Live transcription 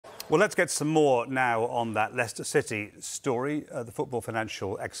Well, let's get some more now on that Leicester City story. The football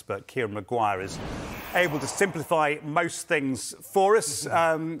financial expert Kieran Maguire is able to simplify most things for us.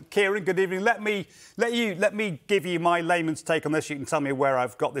 Kieran, good evening. Let me give you my layman's take on this. You can tell me where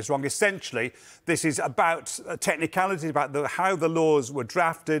I've got this wrong. Essentially, this is about technicalities, about how the laws were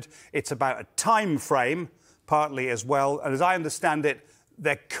drafted. It's about a time frame, partly as well. And as I understand it,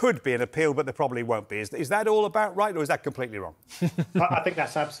 there could be an appeal, but there probably won't be. Is that all about right, or is that completely wrong? I think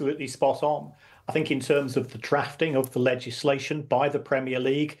that's absolutely spot on. I think in terms of the drafting of the legislation by the Premier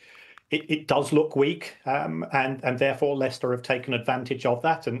League, it does look weak, and therefore Leicester have taken advantage of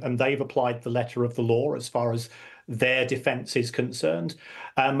that, and they've applied the letter of the law as far as their defence is concerned.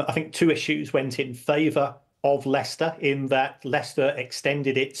 I think two issues went in favour of Leicester, in that Leicester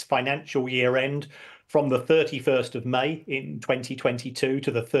extended its financial year end from the 31st of May in 2022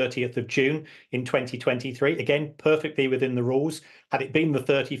 to the 30th of June in 2023. Again, perfectly within the rules. Had it been the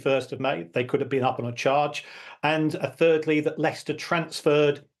 31st of May, they could have been up on a charge. And thirdly, that Leicester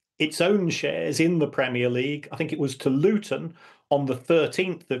transferred its own shares in the Premier League, I think it was to Luton, on the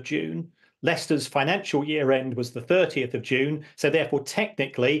 13th of June. Leicester's financial year end was the 30th of June. So therefore,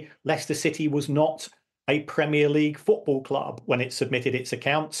 technically, Leicester City was not a Premier League football club when it submitted its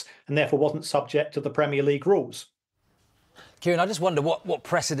accounts, and therefore wasn't subject to the Premier League rules. Kieran, I just wonder what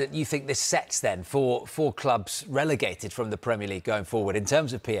precedent you think this sets then for clubs relegated from the Premier League going forward in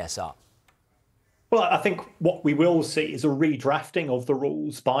terms of PSR? Well, I think what we will see is a redrafting of the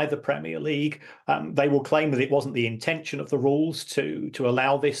rules by the Premier League. They will claim that it wasn't the intention of the rules to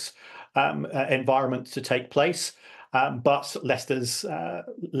allow this environment to take place. But Leicester's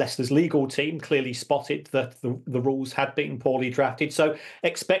legal team clearly spotted that the rules had been poorly drafted. So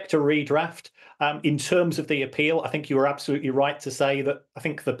expect a redraft. In terms of the appeal, I think you were absolutely right to say that I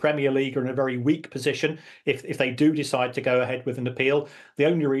think the Premier League are in a very weak position if they do decide to go ahead with an appeal. The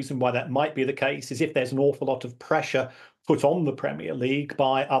only reason why that might be the case is if there's an awful lot of pressure put on the Premier League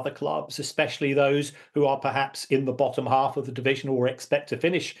by other clubs, especially those who are perhaps in the bottom half of the division or expect to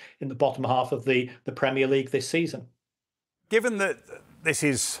finish in the bottom half of the Premier League this season. Given that this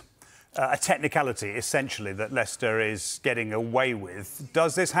is a technicality, essentially, that Leicester is getting away with,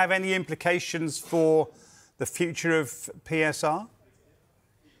 does this have any implications for the future of PSR?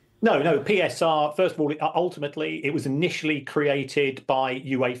 No, PSR, first of all, ultimately, it was initially created by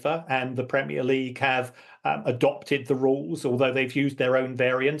UEFA, and the Premier League have adopted the rules, although they've used their own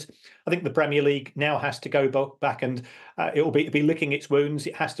variant. I think the Premier League now has to go back and it'll be licking its wounds.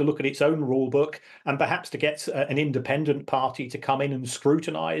 It has to look at its own rule book, and perhaps to get an independent party to come in and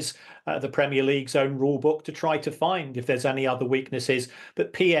scrutinise the Premier League's own rule book to try to find if there's any other weaknesses.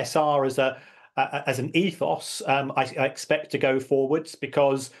 But PSR as an ethos, I expect to go forwards,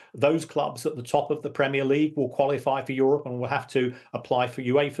 because those clubs at the top of the Premier League will qualify for Europe and will have to apply for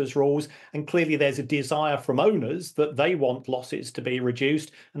UEFA's rules. And clearly there's a desire from owners that they want losses to be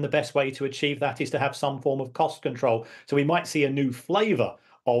reduced. And the best way to achieve that is to have some form of cost control. So we might see a new flavour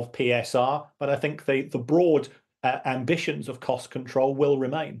of PSR, but I think the broad ambitions of cost control will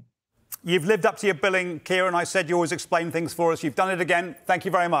remain. You've lived up to your billing, Kieran. I said you always explain things for us. You've done it again. Thank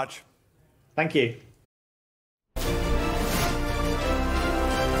you very much. Thank you.